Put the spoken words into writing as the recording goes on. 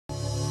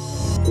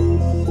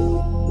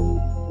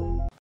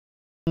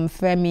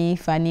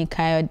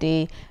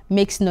Fani-Kayode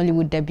makes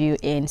Nollywood debut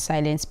in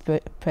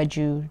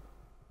Prejudice,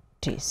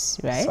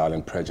 right?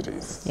 Silent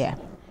Prejudice. Yeah.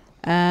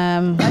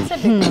 That's a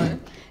big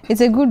one.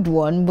 It's a good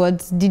one,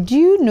 but did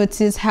you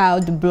notice how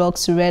the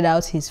blogs read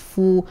out his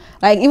full,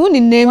 like even the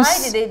names? Why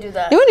did they do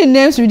that? Even the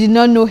names we did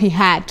not know he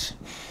had.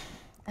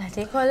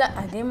 Adekola,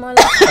 Ademola,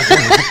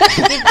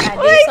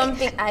 Ade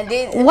something,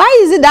 Ade. Why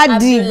is it that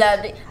deep?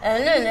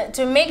 No,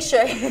 to make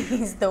sure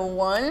he's the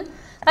one.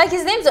 Like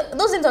his names,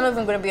 those names are not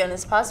even going to be on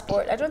his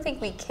passport. I don't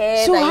think we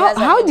care. So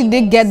how did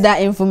they get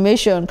that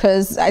information?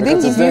 Because I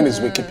think his name is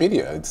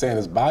Wikipedia. It's saying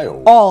his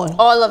bio.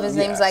 All of his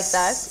names like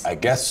that. I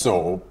guess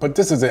so. But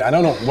this is it. I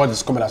don't know what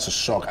is coming as a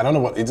shock. I don't know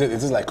what is it.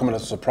 Is it like coming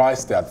as a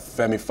surprise that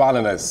Femi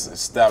Fallon is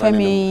starring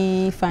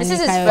in the This is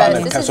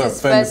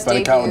his first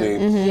debut.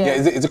 Yeah.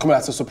 Is it coming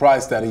as a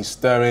surprise that he's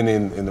starring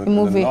in the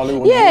movie?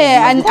 Nollywood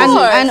Yeah, movie?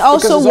 and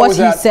also what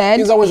he said.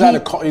 He's always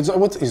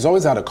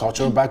had a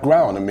cultural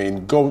background. I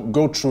mean,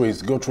 go through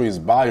his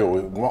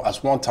bio. At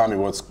one time, he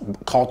was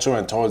culture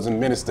and tourism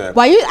minister.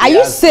 But are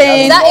you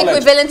saying is that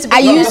equivalent to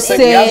are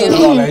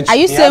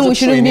you saying we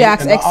shouldn't be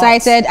as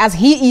excited as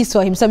he is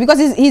for himself?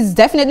 Because he's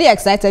definitely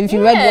excited. If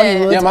you read what he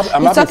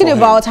wrote, he's talking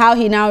about how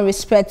he now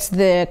respects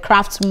the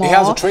craft more. He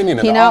has a training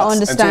in the now arts,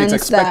 understands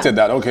it's expected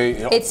that okay.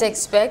 It's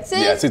expected.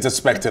 Yes, it's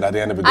expected at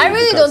the end of the day. I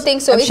really don't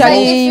think so.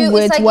 Especially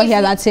with what he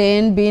has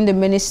attained, being the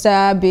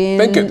minister, being.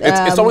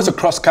 It's always a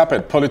cross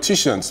carpet.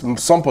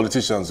 Some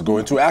politicians go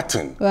into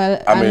acting. Well,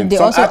 I mean,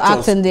 they also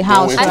act in the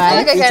house,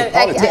 right?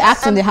 They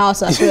act in the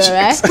house as well,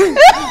 right?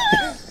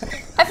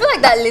 I feel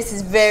like that list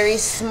is very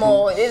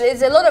small.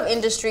 It's a lot of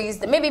industries,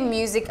 maybe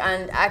music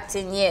and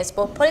acting, yes,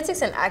 but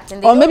politics and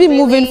acting. Or maybe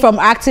moving from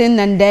acting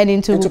and then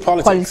into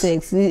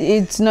politics.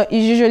 It's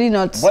usually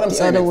not what I'm the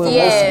saying other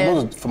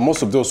way. For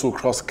most of those who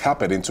cross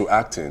carpet into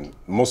acting,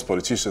 most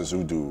politicians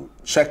who do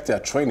check their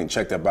training,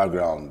 check their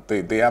background.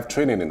 They have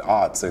training in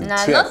arts and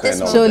theatre.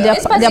 So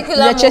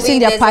they're chasing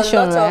their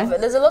passion, right?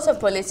 There's a lot of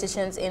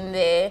politicians in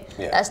there.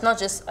 Yeah. That's not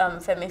just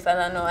Femi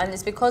Fallon, and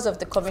it's because of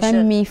the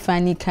commission.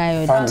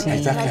 Fani-Kayode.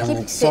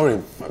 Exactly. Sorry,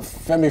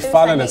 Femi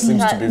Fallon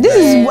seems to be.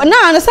 Now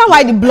I understand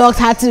why the blogs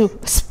had to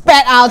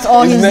spell out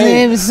all his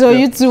names, so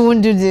you two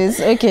won't do this.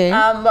 Okay.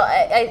 But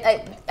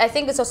I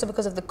think it's also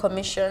because of the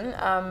commission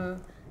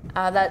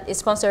that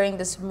is sponsoring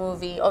this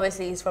movie.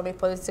 Obviously, it's from a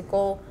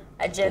political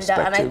agenda,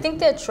 and I think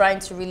they're trying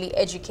to really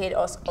educate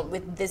us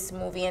with this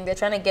movie, and they're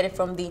trying to get it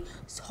from the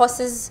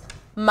horse's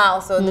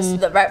mouth, or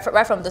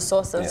right from the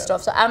source and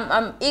stuff. So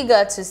I'm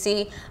eager to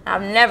see.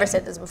 I've never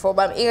said this before,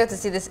 but I'm eager to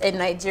see this in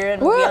Nigerian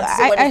movie and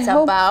see what it's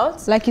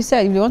about. Like you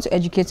said, if they want to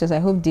educate us, I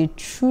hope they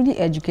truly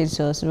educate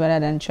us rather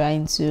than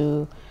trying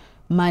to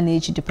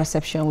manage the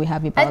perception we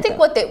have about I think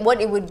what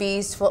it would be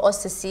is for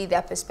us to see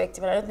their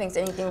perspective, and I don't think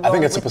there's anything wrong with that. I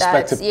think it's a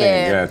perspective thing,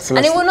 yeah.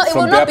 And it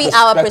will not be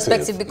our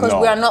perspective because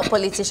we are not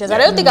politicians. I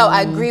don't think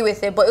I'll agree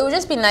with it, but it would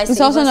just be nice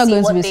to also not see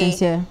going to what be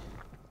sincere.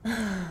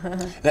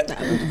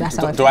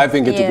 Do I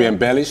think it will be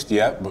embellished?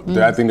 Yeah. But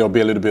do I think there'll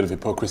be a little bit of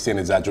hypocrisy and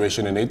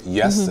exaggeration in it?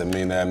 Yes. I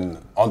mean,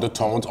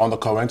 undertones,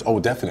 undercurrent. Oh,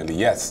 definitely.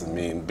 Yes. I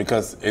mean,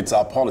 because it's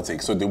our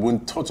politics, so they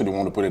wouldn't totally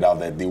want to put it out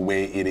there the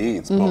way it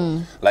is.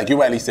 But like you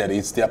rightly said,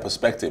 it's their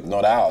perspective,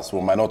 not ours.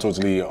 We might not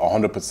totally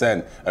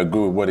 100%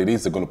 agree with what it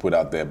is they're going to put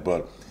out there,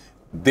 but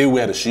they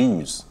wear the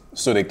shoes.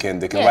 So they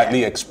can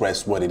rightly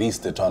express what it is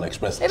they're trying to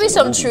express. Maybe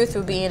some truth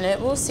will be in it.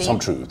 We'll see. Some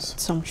truths.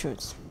 Some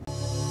truths.